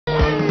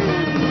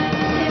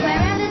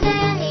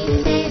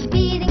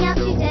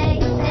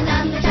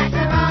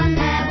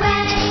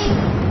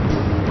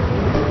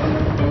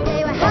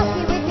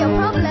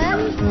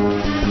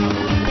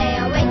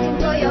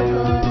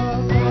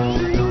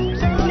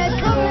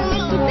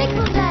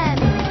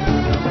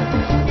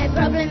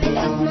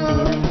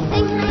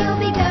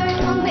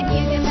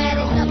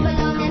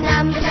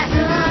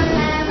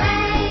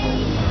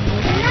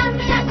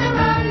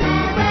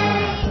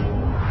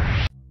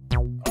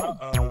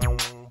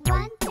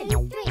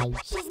3,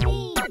 she's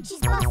mean, she's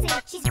bossy,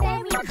 she's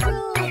very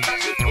cruel.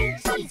 She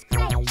thinks she's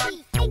great,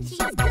 she thinks she's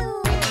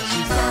cool.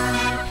 She's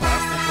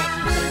fantastic, but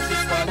she thinks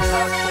she's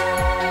fantastic.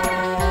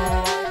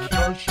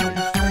 Does she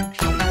think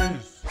she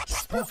is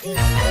spooky?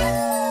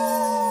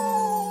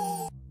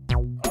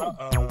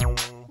 Uh-oh.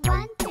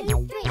 1,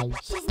 2, 3,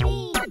 she's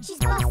mean, she's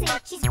bossy,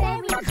 she's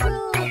very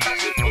cruel.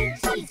 She thinks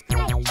she's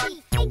great, she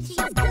thinks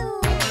she's cool.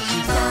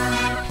 She's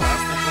fantastic, but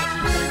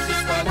she thinks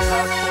she's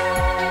fantastic.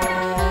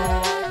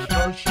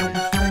 Does she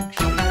think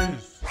she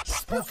is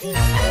spooky?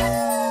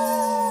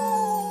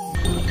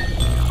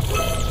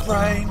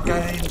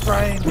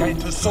 Brain game,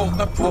 to solve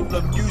the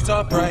problem, use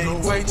our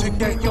brains. A way to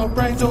get your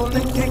brains all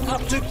linking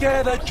up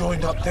together,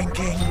 joined up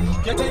thinking.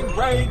 Getting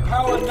brain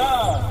power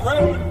now,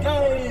 brain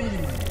game!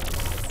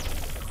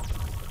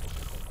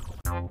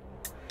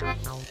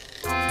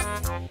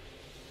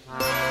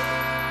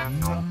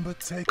 Number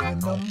taker,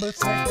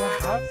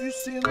 have you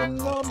seen the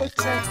number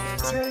taker?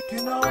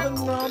 Taking all the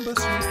numbers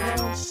you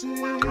can see.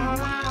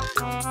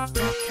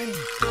 Picking,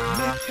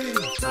 licking,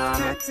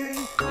 getting,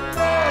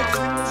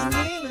 writing as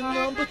mean a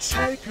number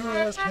taker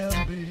as can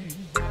be.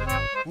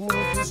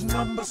 With his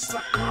number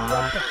sucker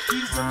upper,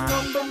 he's a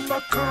number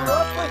mucker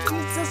upper.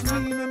 He's as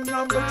mean a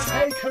number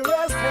taker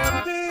as can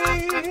be.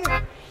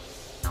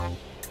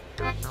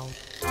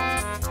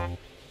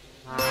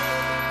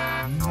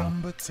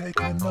 Number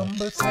taker,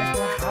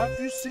 have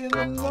you seen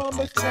the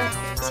number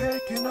taker?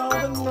 Taking all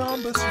the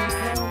numbers you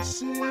can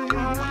see.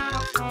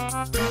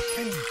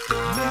 Picking,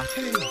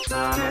 licking,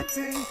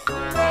 getting,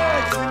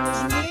 writing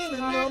as mean a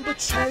number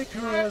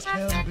taker as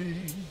can be.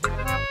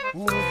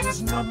 With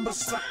his number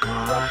sucker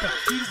upper,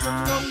 he's a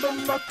number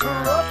mucker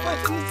upper.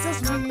 He's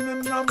as mean a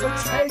number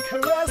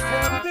taker as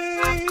can be.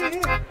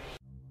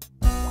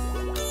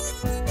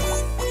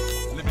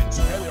 Let me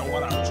tell you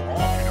what I'm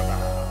talking about.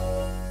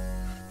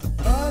 The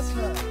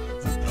puzzler,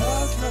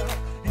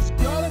 he's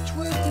got a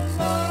twisted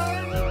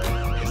mind.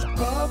 His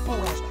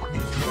bubbles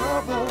mean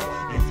trouble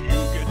if you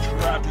get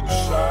trapped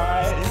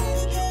inside.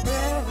 You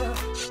better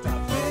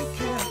stop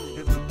thinking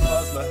if the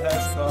puzzler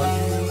has caught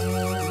you.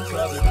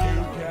 Because if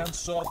you can't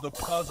sort the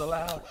puzzle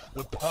out,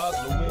 the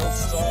puzzler will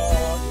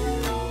sort you.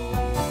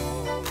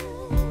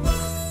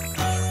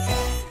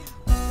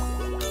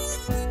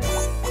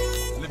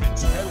 Let me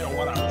tell you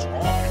what I'm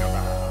talking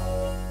about.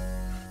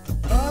 The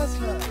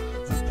puzzler,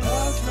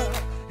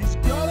 he's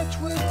got a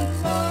twisted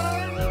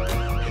mind.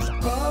 His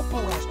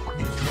bubbles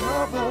mean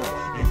trouble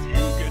if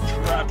you get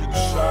trapped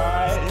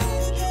inside.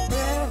 You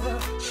better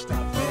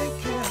stop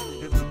thinking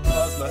if the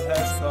puzzler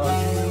has caught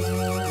you.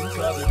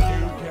 Because if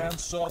you can't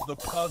sort the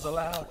puzzle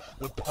out,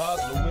 the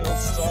puzzler will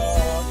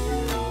sort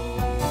you.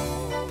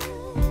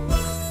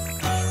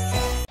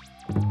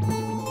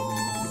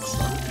 Looks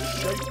like a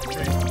shape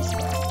changes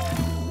back.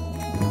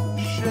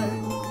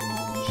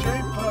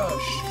 Shaper,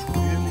 she's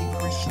really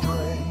very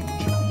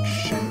strange.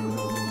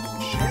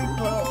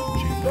 Shaper,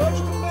 she loves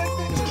to make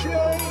things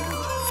change.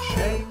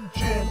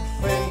 Changing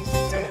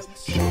faces,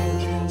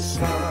 changing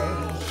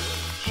size,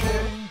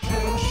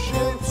 changing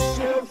shapes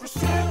every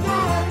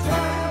single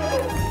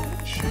time.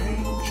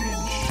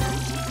 Changing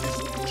shapes is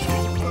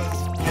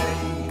Japer's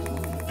game.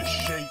 The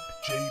shape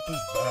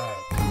Japer's back.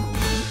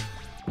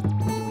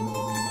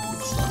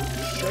 Looks like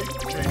the shape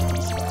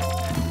Japer's back.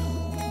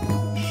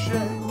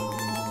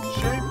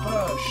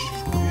 Shaper,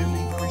 she's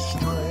really very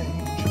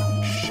strange.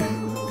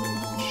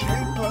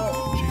 Shaper,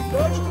 she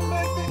loves to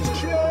make things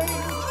change.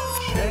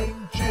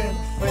 Changing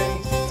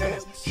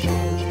faces,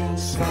 changing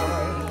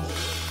size,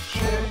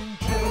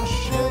 changing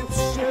shapes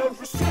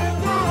every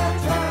single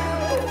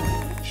time.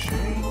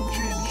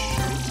 Changing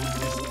shapes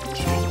is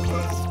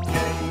Japer's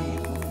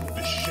game.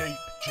 The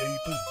shape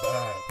Japer's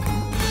back.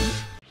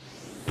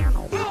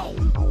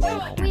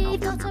 We've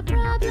got a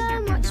problem,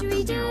 what should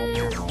we do?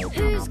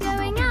 Who's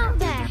going out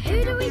there?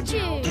 Who do we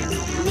choose?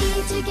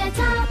 Need to get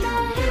out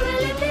there, who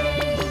will it be?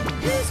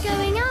 Who's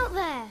going out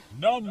there?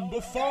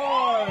 Number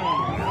 5.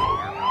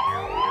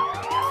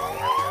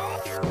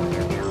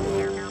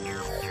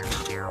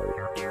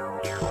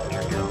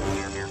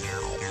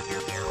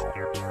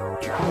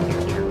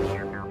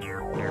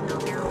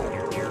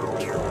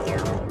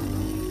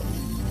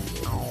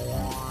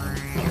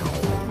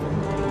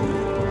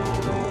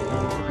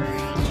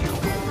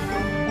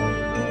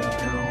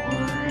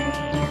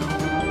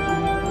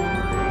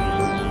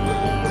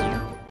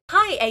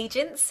 Hi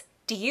agents!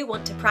 Do you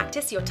want to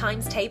practice your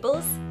times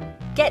tables?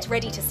 Get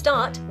ready to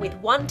start with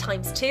 1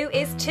 times 2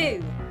 is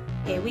 2.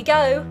 Here we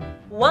go.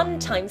 1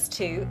 times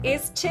 2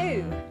 is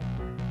 2.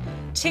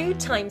 2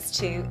 times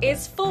 2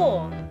 is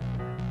 4.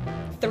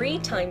 3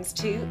 times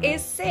 2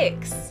 is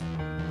 6.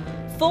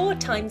 4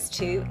 times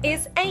 2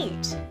 is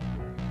 8.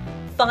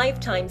 5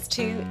 times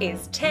 2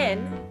 is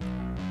 10.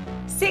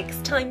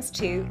 6 times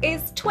 2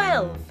 is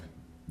 12.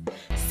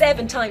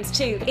 7 times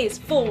 2 is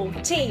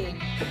 14.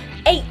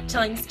 8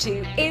 times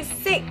 2 is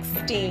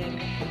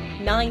 16.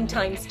 9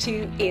 times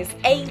 2 is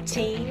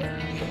 18.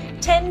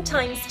 10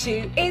 times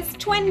 2 is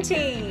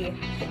 20.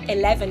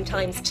 11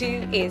 times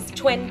 2 is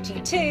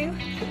 22.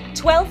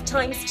 12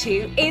 times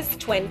 2 is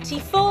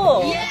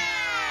 24. Yeah!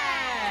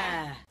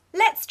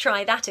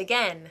 try that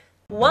again.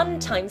 1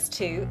 times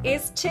 2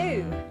 is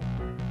 2.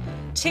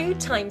 2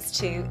 times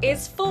 2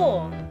 is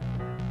 4.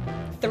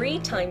 3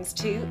 times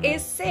 2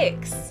 is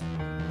 6.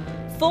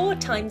 4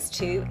 times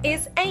 2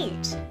 is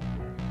 8.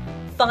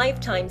 5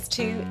 times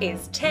 2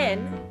 is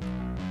 10.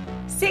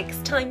 6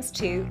 times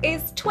 2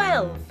 is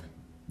 12.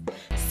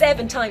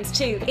 7 times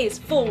 2 is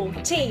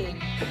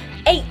 14.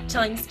 8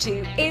 times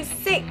 2 is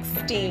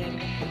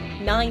 16.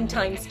 9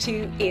 times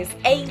 2 is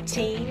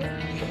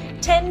 18.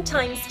 10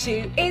 times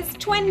 2 is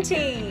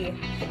 20.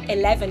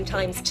 11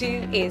 times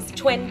 2 is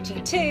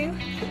 22.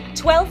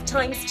 12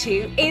 times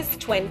 2 is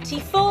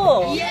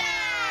 24.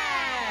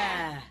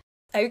 Yeah!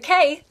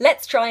 Okay,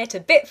 let's try it a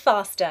bit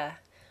faster.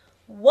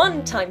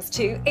 1 times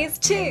 2 is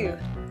 2.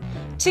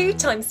 2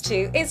 times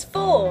 2 is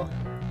 4.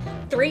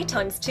 3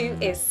 times 2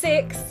 is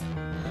 6.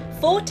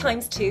 4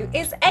 times 2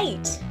 is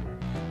 8.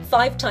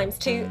 5 times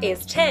 2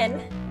 is 10.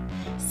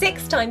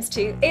 6 times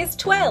 2 is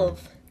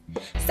 12.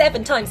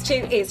 7 times 2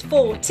 is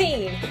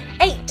 14.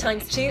 8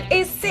 times 2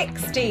 is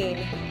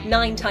 16.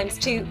 9 times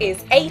 2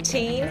 is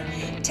 18.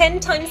 10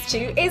 times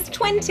 2 is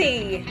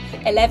 20.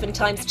 11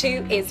 times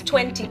 2 is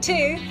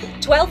 22.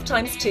 12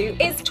 times 2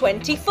 is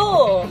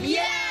 24.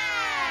 Yeah!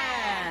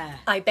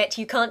 I bet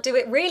you can't do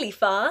it really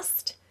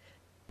fast.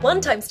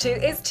 1 times 2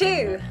 is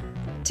 2.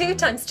 2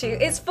 times 2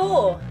 is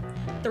 4.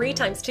 3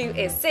 times 2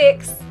 is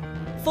 6.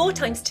 4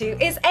 times 2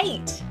 is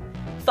 8.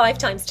 5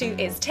 times 2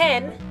 is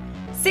 10.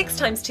 6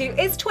 times 2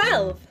 is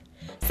 12.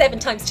 7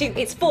 times 2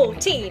 is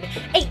 14.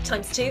 8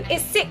 times 2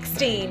 is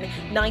 16.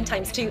 9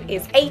 times 2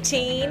 is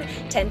 18.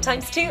 10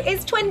 times 2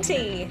 is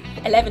 20.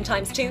 11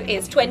 times 2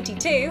 is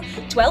 22.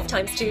 12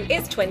 times 2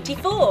 is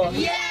 24.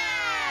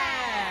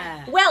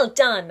 Yeah! Well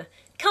done!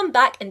 Come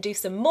back and do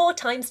some more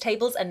times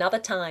tables another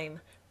time.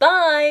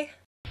 Bye!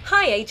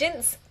 Hi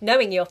agents!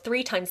 Knowing your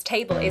 3 times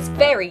table is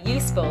very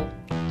useful.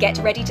 Get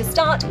ready to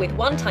start with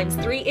 1 times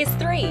 3 is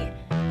 3.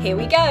 Here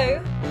we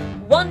go.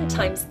 1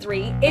 times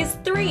 3 is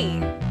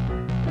 3.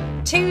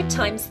 2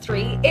 times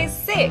 3 is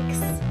 6.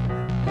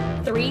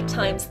 3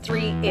 times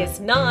 3 is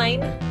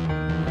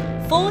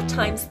 9. 4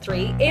 times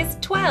 3 is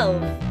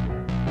 12.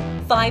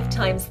 5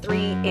 times 3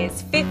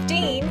 is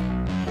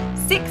 15.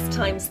 6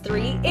 times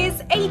 3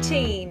 is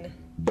 18.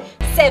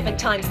 7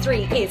 times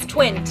 3 is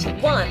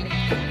 21.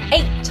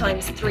 8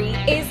 times 3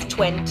 is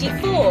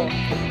 24.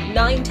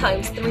 9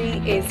 times 3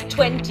 is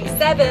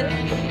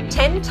 27.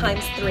 10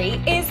 times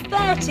 3 is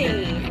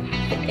 30.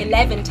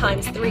 11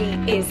 times 3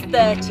 is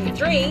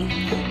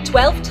 33.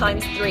 12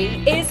 times 3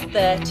 is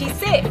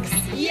 36.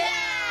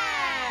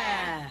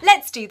 Yeah!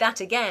 Let's do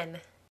that again.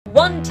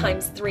 1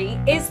 times 3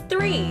 is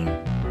 3.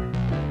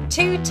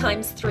 2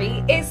 times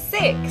 3 is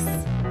 6.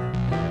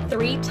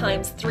 3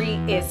 times 3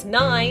 is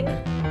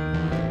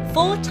 9.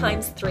 4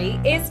 times 3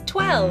 is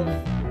 12.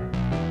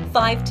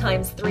 5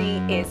 times 3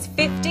 is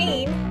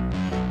 15.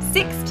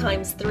 6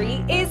 times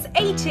 3 is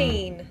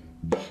 18.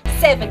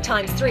 7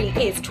 times 3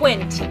 is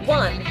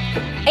 21.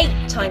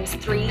 8 times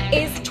 3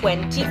 is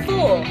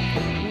 24.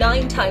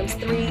 9 times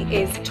 3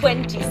 is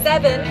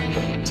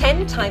 27.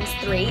 10 times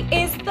 3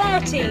 is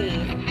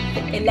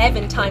 30.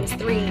 11 times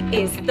 3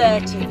 is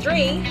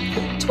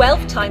 33.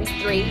 12 times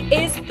 3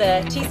 is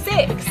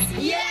 36.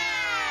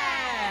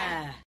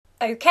 Yeah!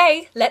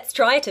 Okay, let's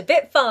try it a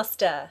bit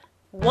faster.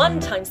 1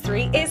 times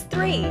 3 is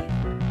 3.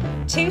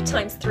 2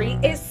 times 3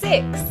 is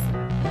 6.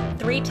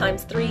 3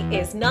 times 3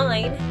 is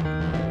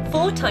 9.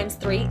 4 times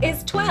 3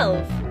 is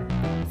 12.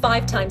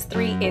 5 times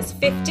 3 is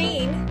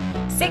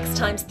 15. 6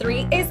 times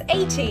 3 is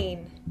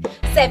 18.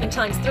 7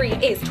 times 3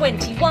 is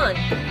 21.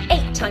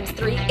 8 times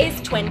 3 is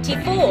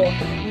 24.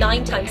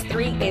 9 times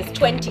 3 is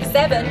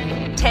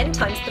 27. 10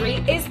 times 3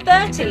 is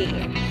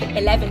 30.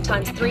 11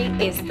 times 3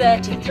 is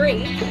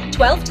 33.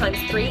 12 times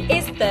 3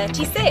 is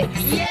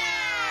 36. Yeah!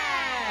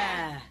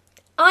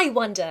 I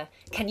wonder,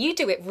 can you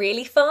do it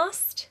really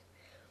fast?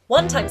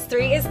 1 times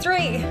 3 is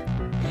 3.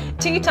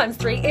 2 times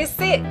 3 is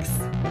 6.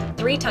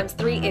 3 times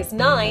 3 is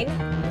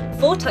 9.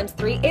 4 times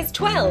 3 is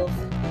 12.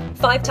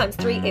 5 times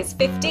 3 is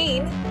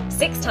 15.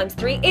 6 times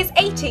 3 is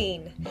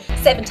 18.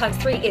 7 times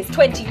 3 is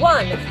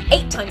 21.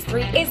 8 times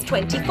 3 is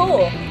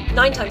 24.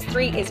 9 times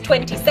 3 is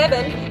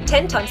 27.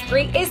 10 times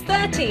 3 is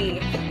 30.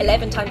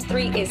 11 times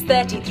 3 is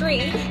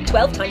 33.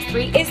 12 times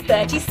 3 is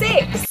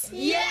 36.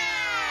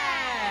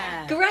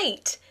 Yeah!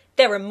 Great!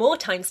 There are more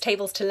times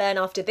tables to learn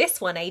after this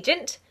one,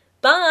 Agent.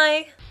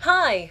 Bye!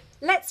 Hi!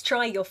 Let's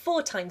try your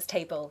 4 times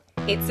table.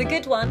 It's a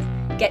good one.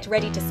 Get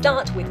ready to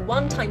start with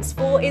 1 times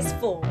 4 is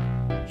 4.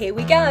 Here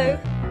we go.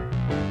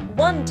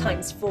 1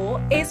 times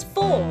 4 is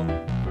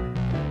 4.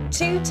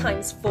 2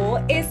 times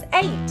 4 is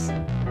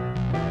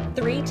 8.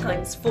 3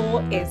 times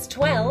 4 is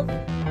 12.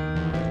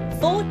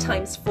 4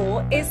 times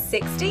 4 is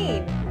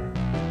 16.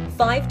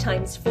 5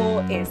 times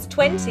 4 is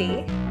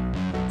 20.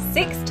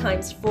 6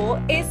 times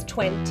 4 is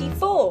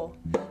 24.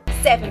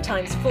 7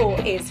 times 4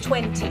 is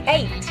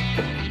 28.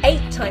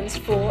 8 times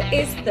 4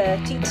 is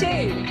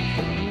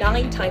 32.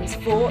 9 times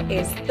 4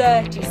 is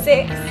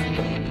 36.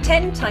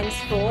 10 times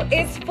 4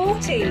 is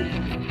 40.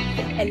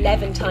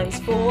 11 times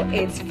 4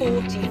 is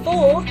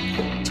 44.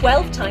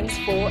 12 times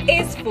 4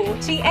 is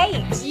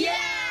 48.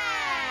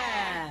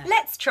 Yeah!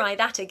 Let's try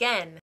that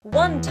again.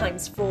 1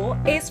 times 4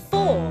 is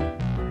 4.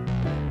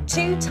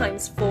 2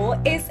 times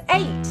 4 is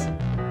 8.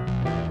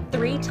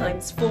 3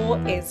 times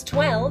 4 is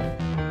 12.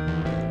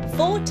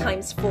 4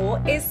 times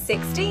 4 is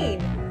 16.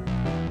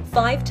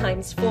 5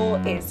 times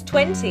 4 is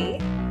 20.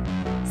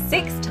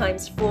 6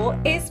 times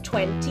 4 is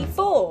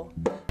 24.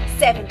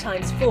 7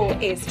 times 4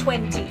 is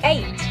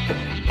 28.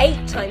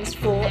 8 times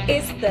 4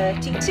 is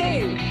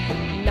 32.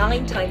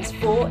 9 times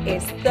 4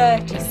 is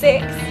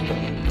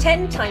 36.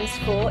 10 times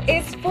 4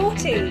 is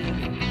 40.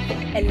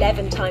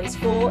 11 times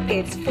 4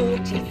 is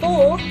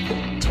 44.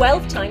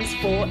 12 times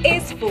 4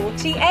 is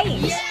 48.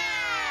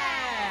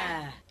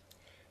 Yeah!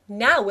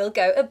 Now we'll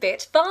go a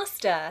bit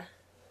faster.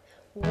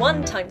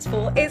 1 times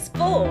 4 is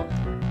 4.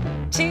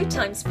 2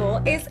 times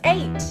 4 is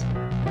 8.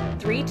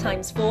 3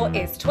 times 4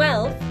 is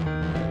 12.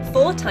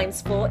 4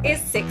 times 4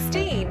 is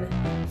 16.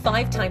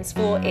 5 times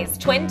 4 is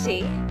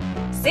 20.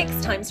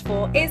 6 times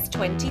 4 is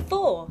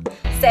 24.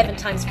 7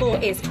 times 4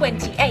 is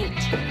 28.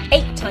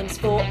 8 times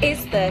 4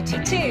 is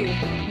 32.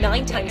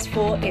 9 times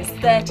 4 is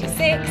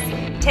 36.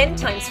 10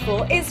 times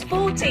 4 is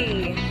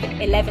 40.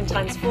 11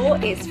 times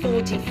 4 is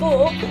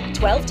 44.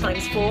 12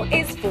 times 4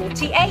 is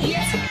 48.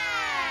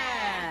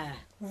 Yeah!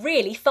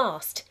 Really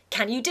fast.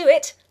 Can you do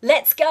it?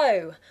 Let's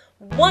go.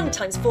 1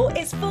 times 4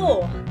 is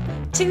 4.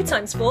 2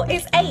 times 4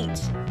 is 8.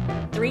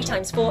 3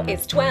 times 4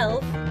 is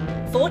 12.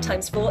 4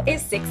 times 4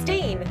 is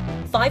 16.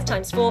 5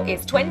 times 4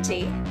 is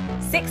 20.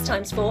 6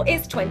 times 4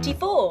 is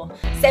 24.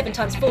 7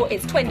 times 4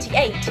 is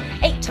 28.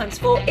 8 times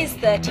 4 is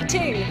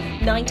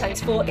 32. 9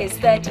 times 4 is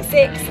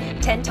 36.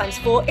 10 times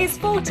 4 is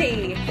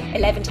 40.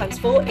 11 times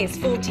 4 is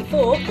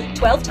 44.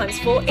 12 times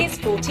 4 is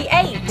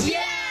 48.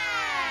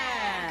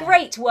 Yeah!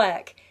 Great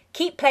work!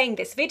 Keep playing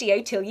this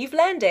video till you've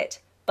learned it.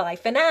 Bye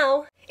for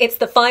now. It's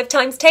the 5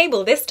 times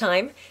table this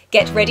time.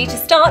 Get ready to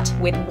start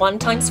with 1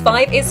 times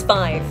 5 is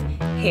 5.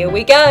 Here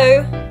we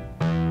go.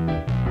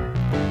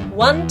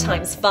 1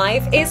 times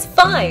 5 is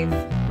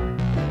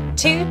 5.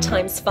 2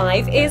 times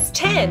 5 is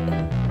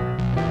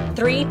 10.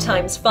 3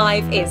 times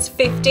 5 is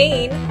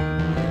 15.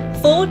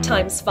 4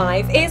 times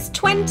 5 is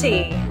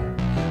 20.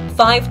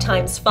 5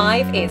 times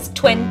 5 is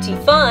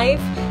 25.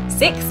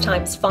 6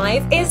 times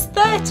 5 is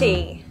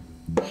 30.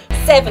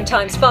 7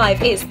 times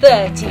 5 is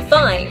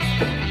 35.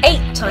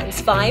 8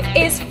 times 5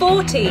 is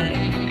 40.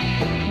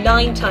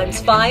 9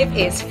 times 5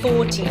 is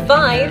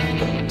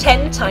 45.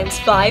 10 times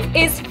 5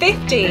 is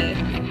 50.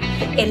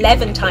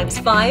 11 times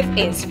 5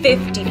 is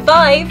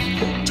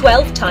 55.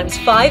 12 times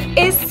 5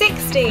 is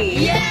 60.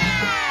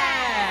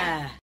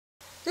 Yeah!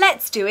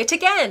 Let's do it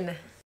again.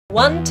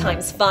 1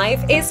 times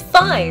 5 is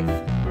 5.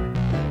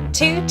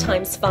 2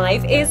 times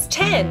 5 is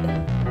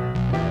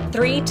 10.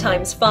 3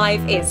 times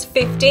 5 is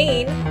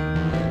 15.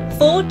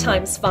 4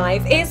 times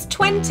 5 is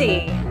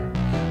 20.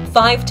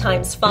 5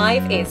 times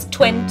 5 is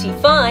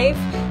 25.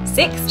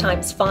 6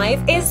 times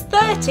 5 is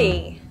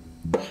 30.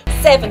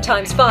 7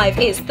 times 5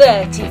 is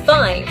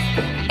 35.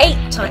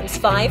 8 times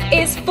 5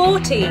 is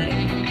 40.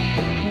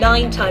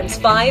 9 times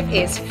 5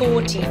 is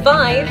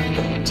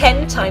 45.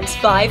 10 times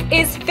 5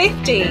 is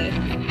 50.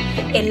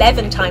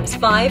 11 times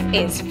 5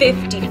 is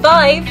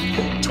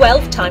 55.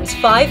 12 times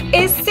 5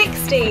 is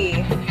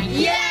 60.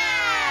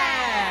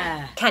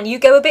 Yeah! Can you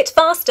go a bit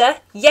faster?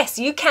 Yes,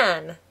 you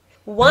can.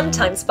 1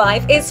 times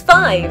 5 is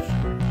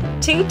 5.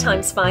 2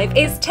 times 5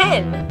 is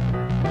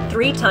 10.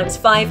 3 times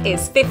 5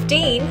 is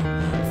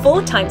 15.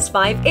 4 times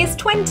 5 is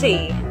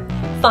 20.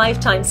 5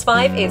 times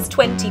 5 is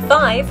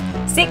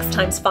 25. 6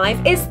 times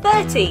 5 is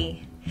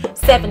 30.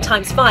 7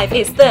 times 5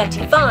 is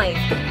 35.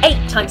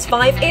 8 times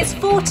 5 is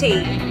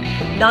 40.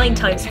 9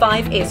 times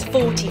 5 is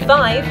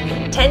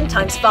 45. 10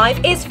 times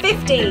 5 is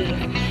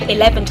 50.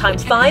 11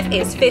 times 5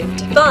 is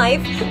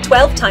 55.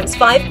 12 times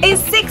 5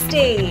 is 60.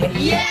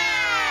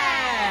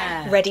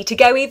 Yeah! Ready to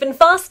go even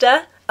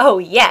faster? Oh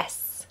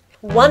yes!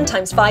 1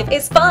 times 5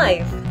 is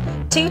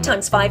 5. 2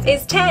 times 5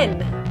 is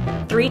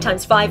 10. 3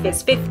 times 5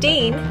 is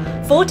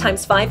 15. 4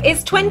 times 5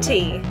 is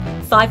 20.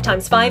 5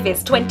 times 5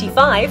 is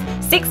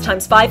 25. 6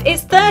 times 5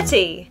 is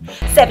 30.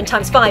 7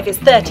 times 5 is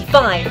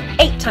 35.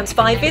 8 times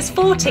 5 is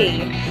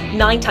 40.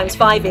 9 times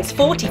 5 is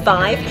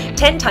 45.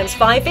 10 times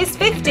 5 is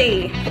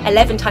 50.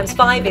 11 times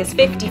 5 is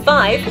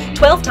 55.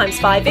 12 times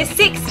 5 is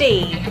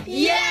 60.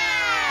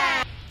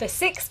 Yeah! The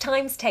 6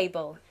 times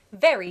table.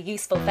 Very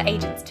useful for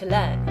agents to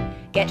learn.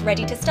 Get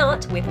ready to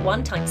start with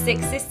 1 times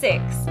 6 is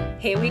 6.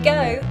 Here we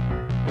go.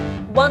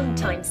 1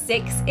 times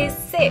 6 is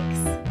 6.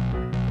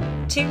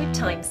 2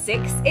 times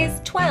 6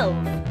 is 12.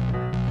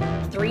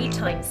 3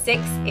 times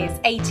 6 is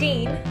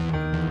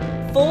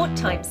 18. 4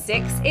 times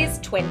 6 is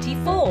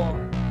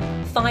 24.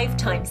 5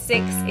 times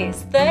 6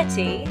 is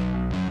 30.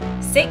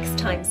 6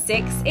 times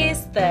 6 is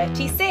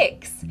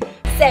 36.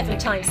 7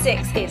 times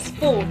 6 is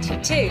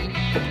 42.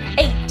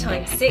 8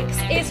 times 6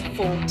 is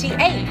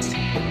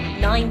 48.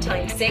 9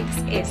 times 6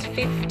 is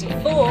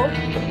 54.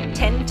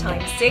 10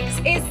 times 6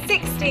 is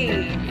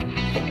 60.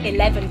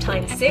 11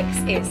 times 6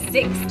 is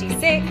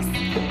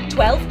 66.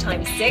 12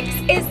 times 6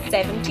 is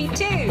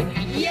 72.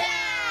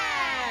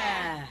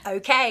 Yeah!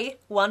 Okay,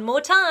 one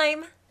more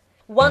time.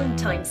 1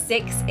 times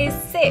 6 is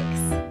 6.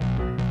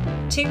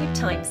 2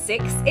 times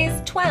 6 is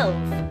 12.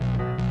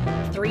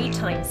 3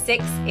 times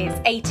 6 is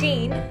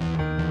 18.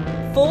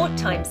 4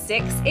 times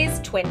 6 is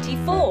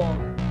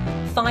 24.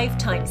 5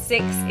 times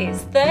 6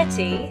 is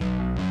 30.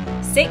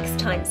 6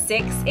 times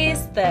 6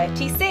 is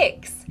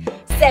 36.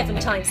 7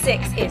 times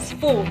 6 is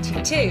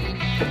 42.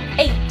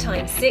 8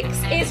 times 6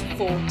 is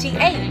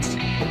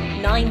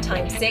 48. 9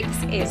 times 6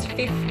 is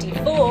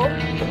 54.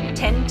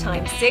 10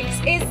 times 6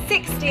 is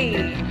 60.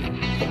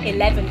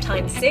 11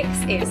 times 6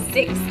 is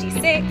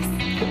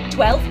 66.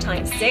 12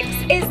 times 6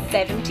 is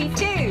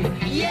 72.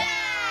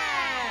 Yeah!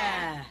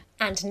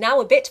 And now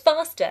a bit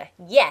faster,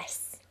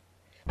 yes.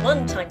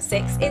 1 times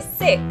 6 is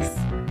 6.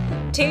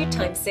 2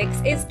 times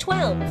 6 is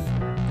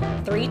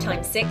 12. 3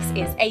 times 6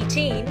 is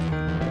 18.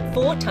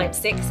 4 times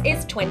 6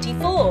 is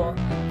 24.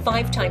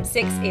 5 times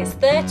 6 is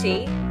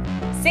 30.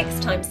 6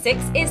 times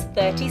 6 is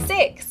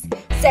 36.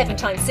 7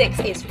 times 6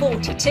 is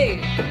 42.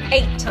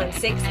 8 times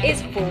 6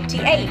 is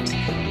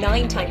 48.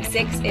 9 times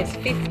 6 is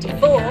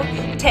 54.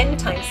 10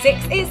 times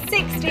 6 is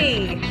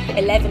 60.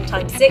 11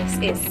 times 6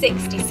 is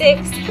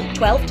 66.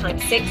 12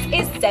 times 6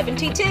 is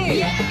 72.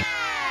 Yeah!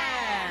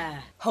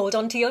 Hold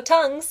on to your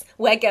tongues,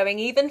 we're going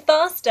even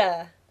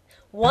faster.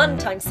 1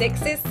 times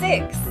 6 is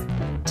 6.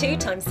 2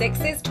 times 6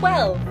 is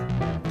 12.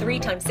 3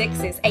 times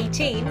 6 is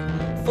 18.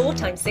 4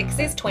 times 6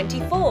 is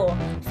 24.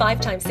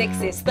 5 times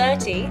 6 is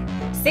 30.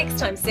 6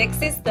 times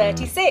 6 is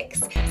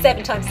 36.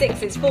 7 times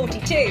 6 is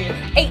 42.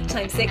 8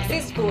 times 6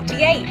 is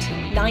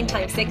 48. 9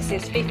 times 6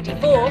 is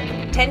 54.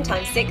 10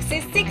 times 6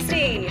 is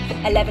 60.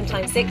 11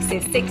 times 6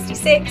 is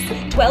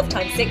 66. 12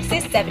 times 6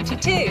 is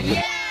 72.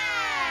 Yeah!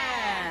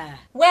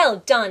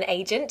 Well done,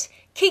 Agent.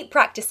 Keep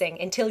practicing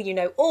until you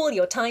know all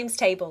your times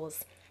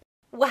tables.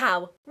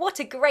 Wow, what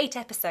a great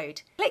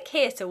episode. Click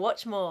here to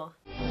watch more.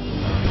 The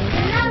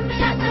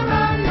Numberjacks are